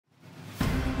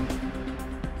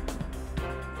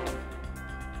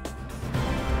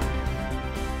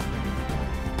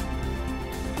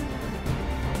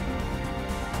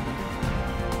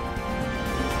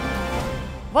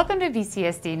Welcome to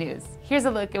BCSD News. Here's a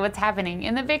look at what's happening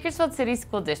in the Bakersfield City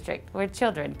School District, where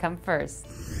children come first.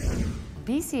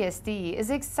 BCSD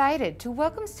is excited to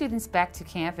welcome students back to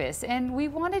campus, and we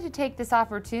wanted to take this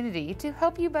opportunity to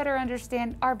help you better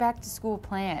understand our back-to-school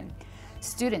plan.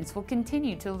 Students will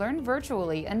continue to learn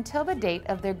virtually until the date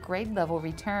of their grade level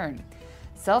return.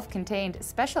 Self-contained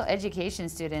special education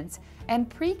students and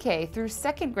pre-K through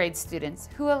second grade students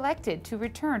who elected to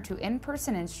return to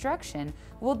in-person instruction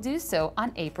will do so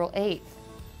on April 8th.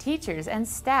 Teachers and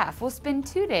staff will spend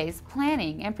 2 days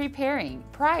planning and preparing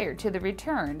prior to the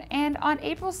return, and on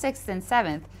April 6th and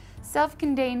 7th,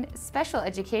 self-contained special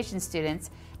education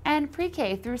students and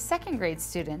pre-K through second grade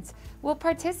students will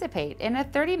participate in a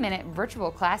 30-minute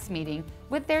virtual class meeting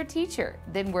with their teacher,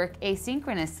 then work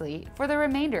asynchronously for the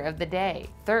remainder of the day.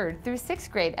 Third through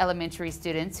sixth grade elementary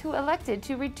students who elected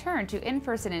to return to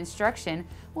in-person instruction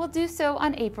will do so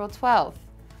on April 12th.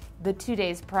 The 2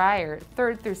 days prior,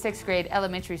 third through sixth grade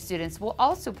elementary students will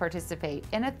also participate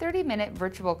in a 30-minute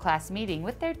virtual class meeting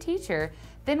with their teacher,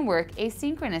 then work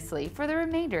asynchronously for the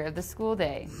remainder of the school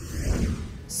day.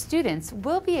 Students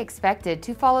will be expected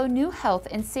to follow new health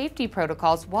and safety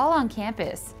protocols while on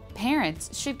campus.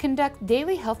 Parents should conduct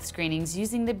daily health screenings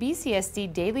using the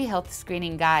BCSD Daily Health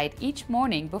Screening Guide each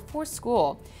morning before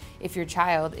school. If your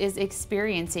child is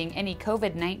experiencing any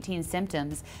COVID-19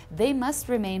 symptoms, they must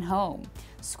remain home.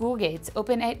 School gates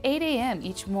open at 8 a.m.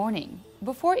 each morning.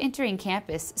 Before entering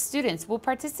campus, students will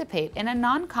participate in a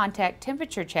non-contact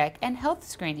temperature check and health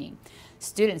screening.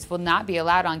 Students will not be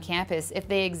allowed on campus if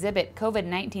they exhibit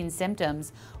COVID-19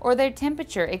 symptoms or their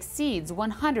temperature exceeds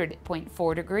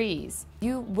 100.4 degrees.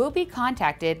 You will be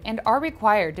contacted and are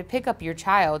required to pick up your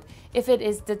child if it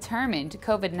is determined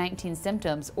COVID-19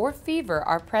 symptoms or fever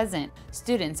are present.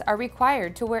 Students are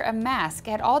required to wear a mask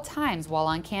at all times while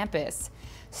on campus.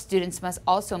 Students must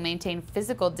also maintain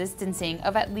physical distancing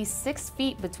of at least 6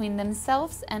 feet between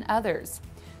themselves and others.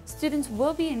 Students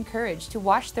will be encouraged to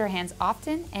wash their hands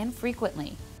often and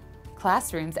frequently.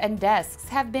 Classrooms and desks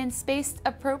have been spaced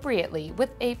appropriately with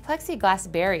a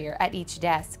plexiglass barrier at each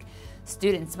desk.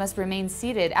 Students must remain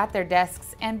seated at their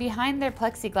desks and behind their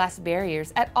plexiglass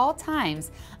barriers at all times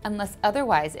unless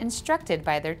otherwise instructed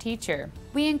by their teacher.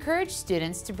 We encourage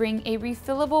students to bring a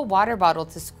refillable water bottle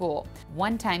to school.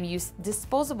 One-time use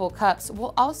disposable cups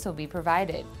will also be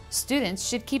provided. Students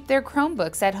should keep their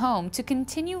Chromebooks at home to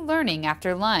continue learning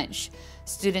after lunch.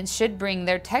 Students should bring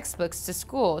their textbooks to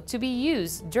school to be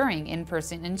used during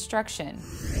in-person instruction.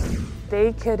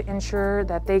 They could ensure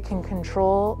that they can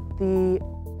control the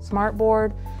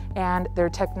smartboard and their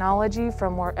technology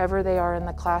from wherever they are in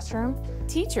the classroom.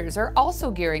 Teachers are also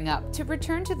gearing up to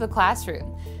return to the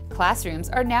classroom. Classrooms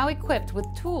are now equipped with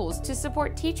tools to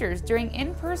support teachers during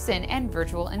in-person and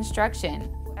virtual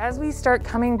instruction. As we start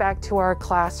coming back to our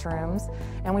classrooms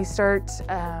and we start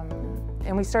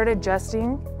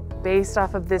adjusting based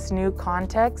off of this new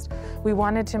context, we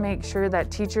wanted to make sure that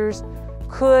teachers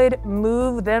could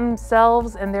move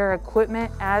themselves and their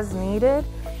equipment as needed.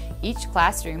 Each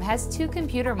classroom has 2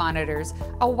 computer monitors,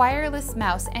 a wireless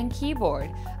mouse and keyboard,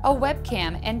 a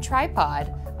webcam and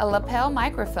tripod, a lapel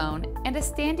microphone, and a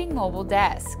standing mobile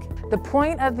desk. The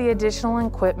point of the additional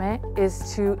equipment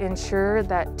is to ensure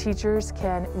that teachers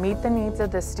can meet the needs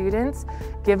of the students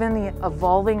given the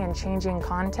evolving and changing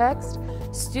context.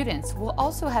 Students will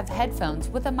also have headphones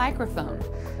with a microphone.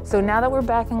 So now that we're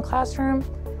back in classroom,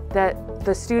 that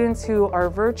the students who are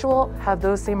virtual have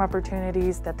those same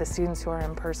opportunities that the students who are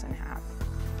in person have.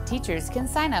 Teachers can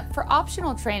sign up for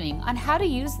optional training on how to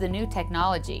use the new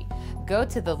technology. Go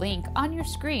to the link on your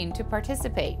screen to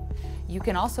participate. You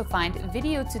can also find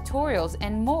video tutorials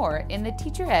and more in the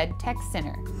Teacher Ed Tech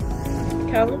Center.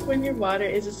 California water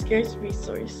is a scarce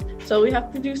resource, so we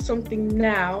have to do something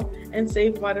now and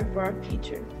save water for our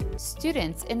future.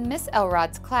 Students in Miss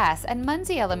Elrod's class at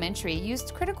Muncie Elementary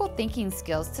used critical thinking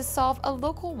skills to solve a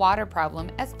local water problem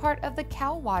as part of the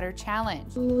Cal Water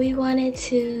Challenge. We wanted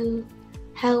to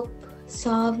help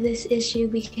solve this issue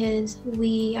because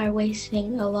we are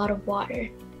wasting a lot of water.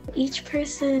 Each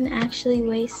person actually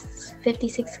wastes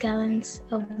 56 gallons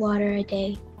of water a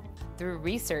day. Through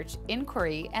research,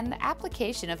 inquiry, and the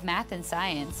application of math and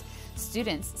science,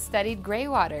 students studied gray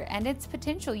water and its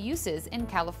potential uses in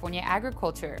California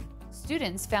agriculture.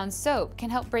 Students found soap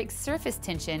can help break surface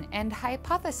tension and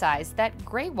hypothesized that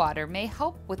gray water may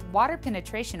help with water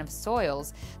penetration of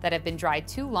soils that have been dried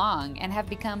too long and have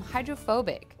become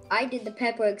hydrophobic. I did the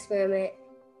pepper experiment.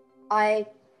 I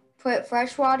put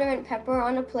fresh water and pepper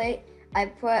on a plate. I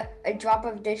put a drop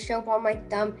of dish soap on my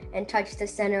thumb and touched the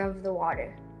center of the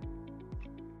water.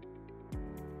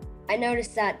 I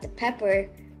noticed that the pepper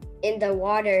in the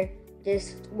water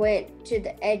just went to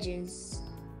the edges.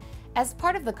 As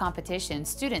part of the competition,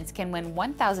 students can win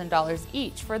 $1,000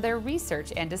 each for their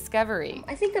research and discovery.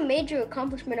 I think a major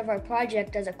accomplishment of our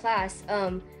project as a class,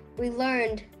 we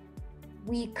learned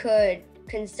we could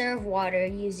conserve water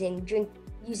using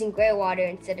gray water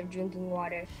instead of drinking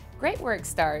water. Great work,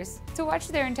 stars! To watch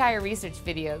their entire research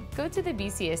video, go to the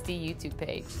BCSD YouTube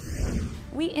page.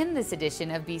 We end this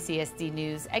edition of BCSD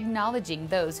News acknowledging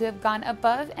those who have gone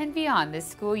above and beyond this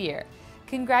school year.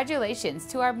 Congratulations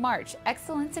to our March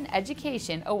Excellence in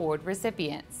Education Award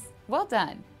recipients. Well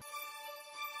done!